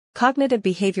Cognitive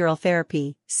behavioral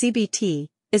therapy, CBT,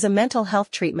 is a mental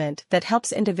health treatment that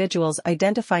helps individuals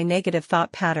identify negative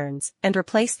thought patterns and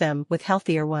replace them with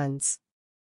healthier ones.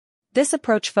 This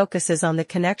approach focuses on the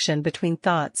connection between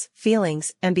thoughts,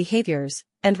 feelings, and behaviors,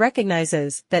 and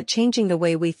recognizes that changing the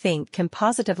way we think can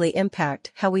positively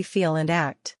impact how we feel and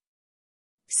act.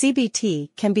 CBT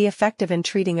can be effective in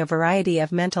treating a variety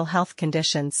of mental health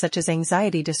conditions such as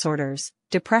anxiety disorders,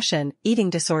 depression,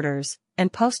 eating disorders,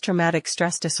 and post-traumatic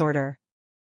stress disorder.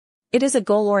 It is a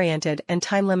goal-oriented and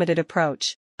time-limited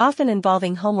approach, often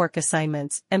involving homework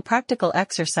assignments and practical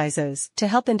exercises to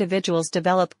help individuals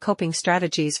develop coping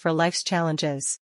strategies for life's challenges.